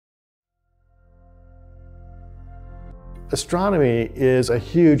Astronomy is a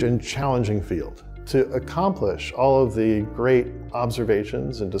huge and challenging field. To accomplish all of the great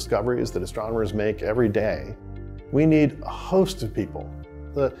observations and discoveries that astronomers make every day, we need a host of people,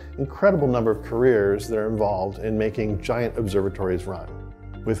 the incredible number of careers that are involved in making giant observatories run.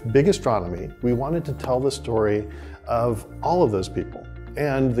 With Big Astronomy, we wanted to tell the story of all of those people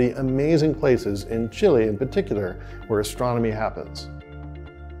and the amazing places in Chile in particular where astronomy happens.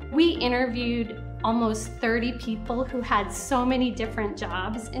 We interviewed almost 30 people who had so many different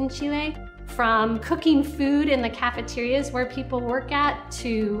jobs in Chile, from cooking food in the cafeterias where people work at,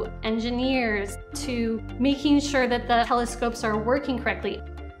 to engineers, to making sure that the telescopes are working correctly.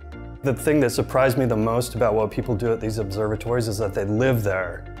 The thing that surprised me the most about what people do at these observatories is that they live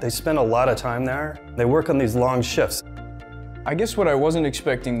there. They spend a lot of time there. They work on these long shifts. I guess what I wasn't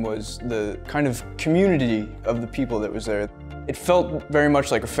expecting was the kind of community of the people that was there. It felt very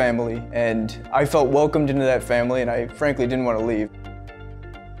much like a family, and I felt welcomed into that family, and I frankly didn't want to leave.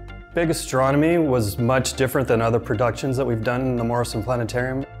 Big Astronomy was much different than other productions that we've done in the Morrison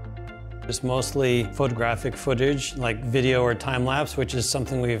Planetarium. It's mostly photographic footage, like video or time-lapse, which is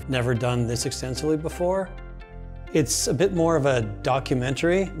something we've never done this extensively before. It's a bit more of a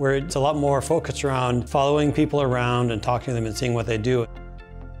documentary, where it's a lot more focused around following people around and talking to them and seeing what they do.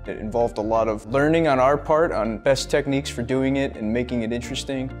 It involved a lot of learning on our part on best techniques for doing it and making it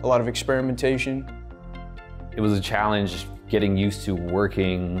interesting, a lot of experimentation. It was a challenge getting used to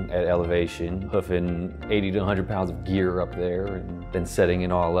working at elevation, hoofing 80 to 100 pounds of gear up there and then setting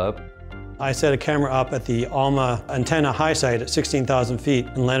it all up. I set a camera up at the ALMA antenna high site at 16,000 feet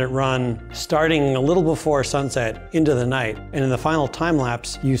and let it run starting a little before sunset into the night. And in the final time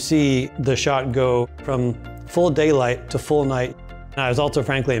lapse, you see the shot go from full daylight to full night. And I was also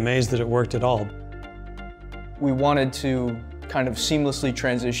frankly amazed that it worked at all. We wanted to kind of seamlessly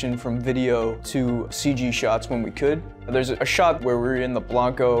transition from video to CG shots when we could. There's a shot where we're in the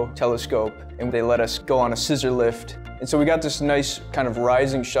Blanco telescope and they let us go on a scissor lift. And so we got this nice kind of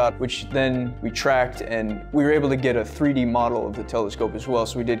rising shot, which then we tracked, and we were able to get a 3D model of the telescope as well.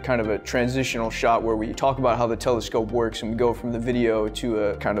 So we did kind of a transitional shot where we talk about how the telescope works and we go from the video to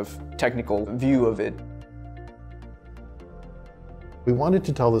a kind of technical view of it. We wanted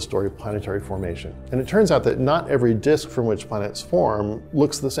to tell the story of planetary formation. And it turns out that not every disk from which planets form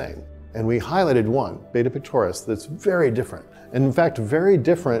looks the same. And we highlighted one, Beta Pictoris, that's very different. And in fact, very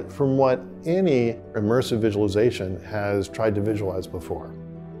different from what any immersive visualization has tried to visualize before.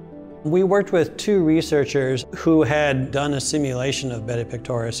 We worked with two researchers who had done a simulation of Beta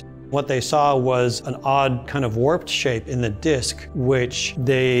Pictoris. What they saw was an odd kind of warped shape in the disk, which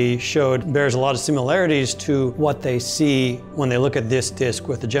they showed bears a lot of similarities to what they see when they look at this disk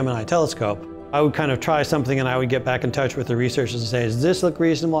with the Gemini telescope. I would kind of try something and I would get back in touch with the researchers and say, does this look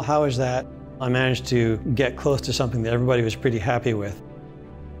reasonable? How is that? I managed to get close to something that everybody was pretty happy with.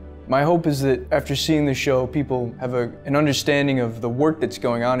 My hope is that after seeing the show, people have an understanding of the work that's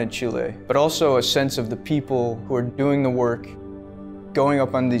going on in Chile, but also a sense of the people who are doing the work. Going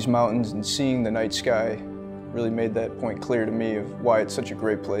up on these mountains and seeing the night sky really made that point clear to me of why it's such a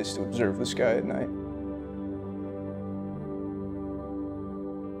great place to observe the sky at night.